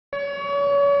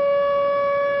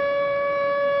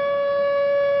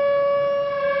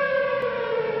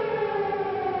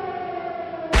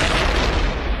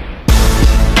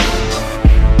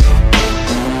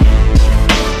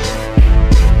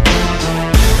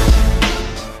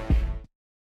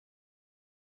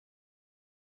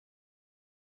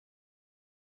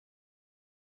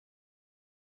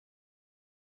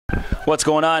What's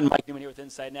going on? Mike Neumann here with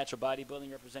Inside Natural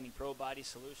Bodybuilding, representing Pro Body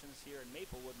Solutions here in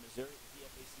Maplewood, Missouri.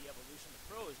 DFAC Evolution.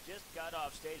 The pros just got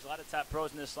off stage. A lot of top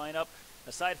pros in this lineup.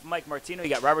 Aside from Mike Martino, you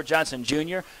got Robert Johnson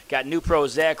Jr., got new pro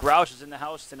Zach Roush is in the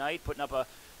house tonight, putting up a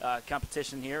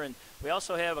competition here. And we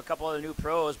also have a couple other new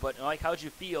pros. But, Mike, how'd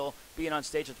you feel being on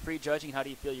stage with Prejudging? How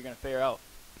do you feel you're going to fare out?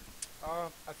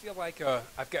 I feel like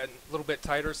I've gotten a little bit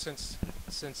tighter since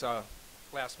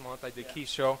last month. I did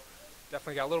Keith's show.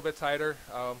 Definitely got a little bit tighter.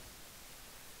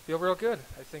 Feel real good.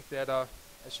 I think that I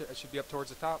should be up towards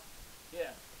the top.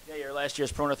 Yeah, you're last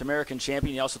year's Pro North American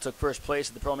champion. You also took first place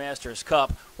at the Pro Masters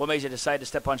Cup. What made you decide to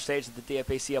step on stage at the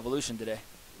DFAC Evolution today?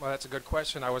 Well, that's a good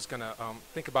question. I was going to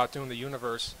think about doing the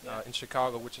Universe in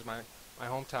Chicago, which is my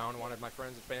hometown. I wanted my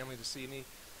friends and family to see me.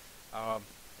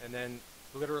 And then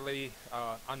literally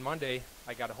on Monday,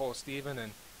 I got a hold of Steven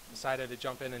and decided to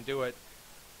jump in and do it.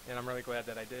 And I'm really glad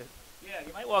that I did. Yeah,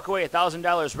 you might walk away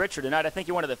 $1,000 richer tonight. I think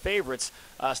you're one of the favorites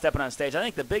stepping on stage. I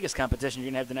think the biggest competition you're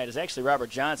going to have tonight is actually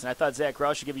Robert Johnson. I thought Zach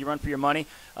Roush should give you a run for your money.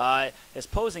 His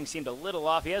posing seemed a little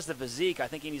off. He has the physique. I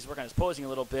think he needs to work on his posing a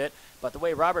little bit. But the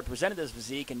way Robert presented his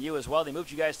physique and you as well, they moved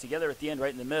you guys together at the end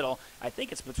right in the middle. I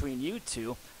think it's between you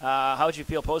two. How would you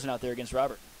feel posing out there against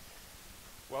Robert?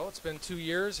 Well, it's been 2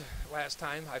 years. Last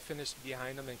time I finished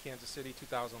behind him in Kansas City,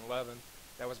 2011.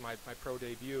 That was my pro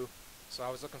debut. So I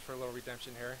was looking for a little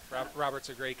redemption here. Robert's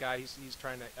a great guy. He's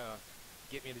trying to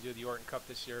get me to do the Orton Cup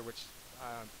this year, which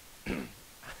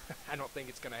I don't think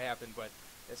it's going to happen, but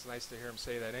it's nice to hear him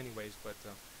say that anyways. But,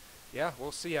 yeah,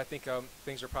 we'll see. I think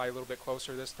things are probably a little bit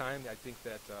closer this time. I think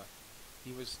that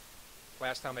he was –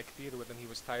 last time I competed with him, he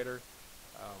was tighter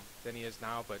than he is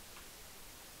now, but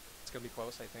it's going to be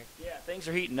close, I think. Yeah, things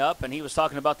are heating up, and he was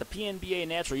talking about the PNBA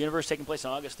Natural Universe taking place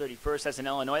on August 31st. That's in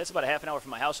Illinois. That's about a half an hour from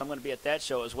my house, so I'm going to be at that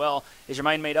show as well. Is your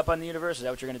mind made up on the Universe? Is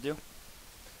that what you're going to do?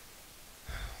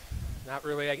 Not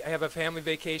really. I have a family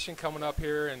vacation coming up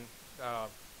here, and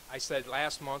I said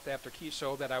last month after Keith's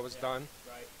show that I was done,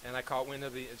 and I caught wind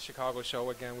of the Chicago show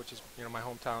again, which is my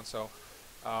hometown. So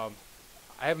I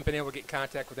haven't been able to get in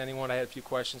contact with anyone. I had a few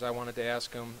questions I wanted to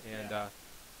ask them, and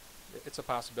it's a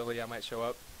possibility I might show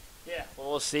up. Yeah, well,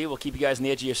 we'll see. We'll keep you guys on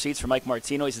the edge of your seats for Mike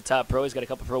Martino. He's the top pro. He's got a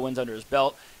couple pro wins under his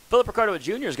belt. Philip Ricardo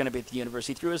Jr. is going to be at the Universe.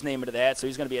 He threw his name into that, so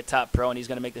he's going to be a top pro, and he's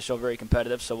going to make the show very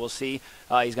competitive. So we'll see.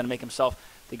 He's going to make himself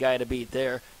the guy to beat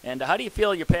there. And how do you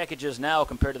feel your package is now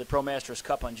compared to the Pro Masters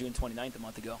Cup on June 29th a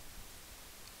month ago?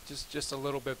 Just a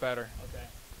little bit better. Okay.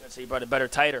 So you brought a better,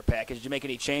 tighter package. Did you make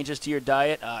any changes to your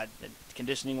diet,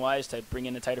 conditioning-wise, to bring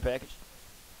in a tighter package?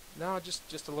 No,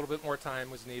 just a little bit more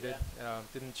time was needed. Yeah.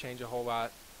 Didn't change a whole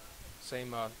lot.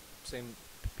 Same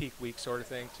peak week sort of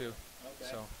thing too.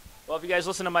 Okay. So. Well, if you guys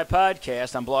listen to my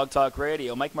podcast on Blog Talk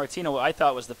Radio, Mike Martino I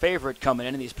thought was the favorite coming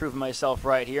in, and he's proven myself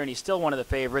right here, and he's still one of the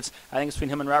favorites. I think it's between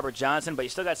him and Robert Johnson, but you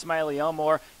still got Smiley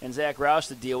Elmore and Zach Roush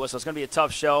to deal with, so it's going to be a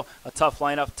tough show, a tough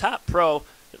lineup, top pro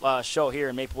show here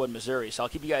in Maplewood, Missouri. So I'll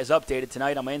keep you guys updated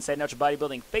tonight on my Inside Natural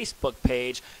Bodybuilding Facebook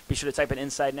page. Be sure to type in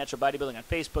Inside Natural Bodybuilding on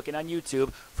Facebook and on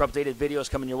YouTube for updated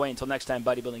videos coming your way. Until next time,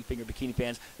 bodybuilding finger bikini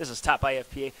fans, this is Top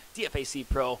IFPA, DFAC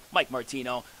Pro, Mike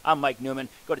Martino. I'm Mike Neumann.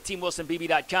 Go to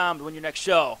TeamWilsonBB.com to win your next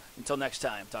show. Until next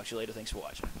time, talk to you later. Thanks for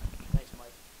watching. Thanks,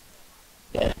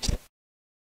 Mike. Yeah.